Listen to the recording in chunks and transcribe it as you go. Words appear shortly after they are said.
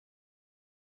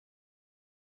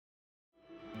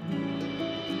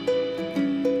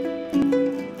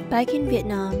Back in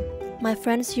Vietnam, my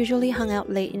friends usually hung out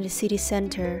late in the city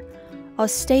center or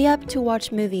stay up to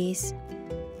watch movies.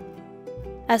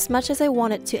 As much as I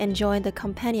wanted to enjoy the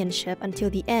companionship until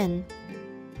the end,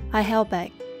 I held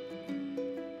back.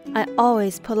 I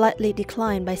always politely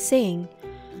declined by saying,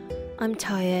 "I'm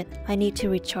tired, I need to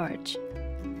recharge."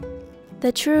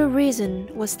 The true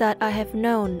reason was that I have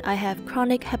known I have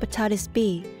chronic hepatitis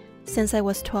B since I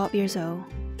was 12 years old.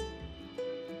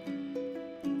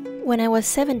 When I was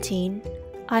 17,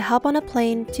 I hopped on a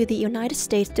plane to the United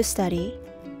States to study.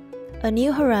 A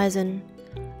new horizon,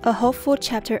 a hopeful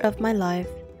chapter of my life,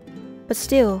 but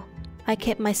still, I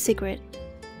kept my secret.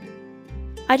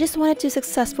 I just wanted to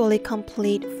successfully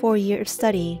complete 4 years of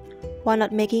study while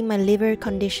not making my liver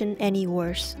condition any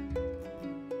worse.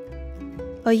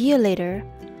 A year later,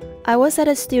 I was at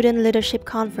a student leadership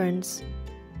conference.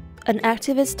 An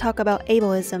activist talked about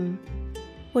ableism,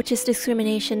 which is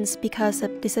discriminations because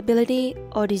of disability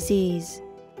or disease.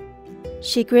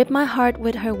 She gripped my heart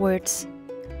with her words.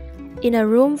 In a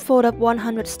room full of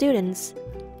 100 students,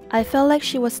 I felt like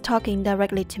she was talking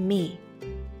directly to me.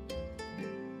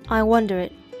 I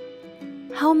wondered,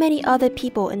 how many other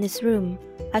people in this room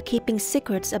are keeping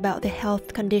secrets about their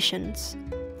health conditions?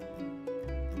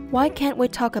 Why can't we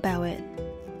talk about it?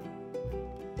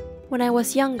 When I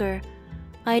was younger,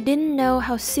 I didn't know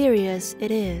how serious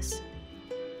it is.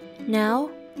 Now,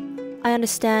 I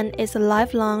understand it's a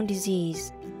lifelong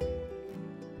disease.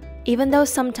 Even though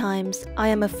sometimes I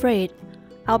am afraid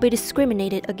I'll be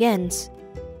discriminated against,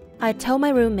 I tell my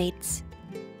roommates.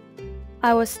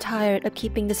 I was tired of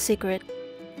keeping the secret,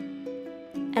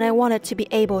 and I wanted to be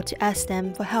able to ask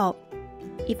them for help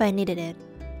if I needed it.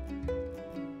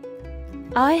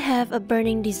 I have a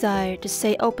burning desire to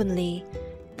say openly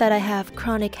that I have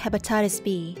chronic hepatitis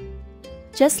B,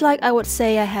 just like I would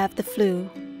say I have the flu,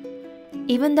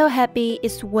 even though Hep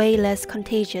is way less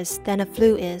contagious than a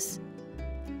flu is.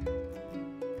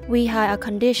 We hide our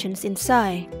conditions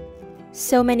inside.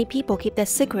 So many people keep their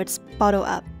secrets bottled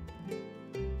up.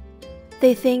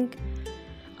 They think,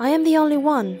 I am the only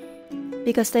one,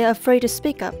 because they are afraid to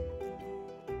speak up.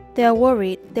 They are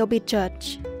worried they'll be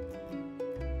judged.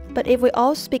 But if we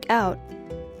all speak out,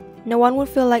 no one will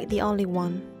feel like the only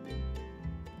one.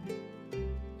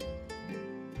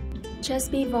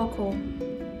 Just be vocal.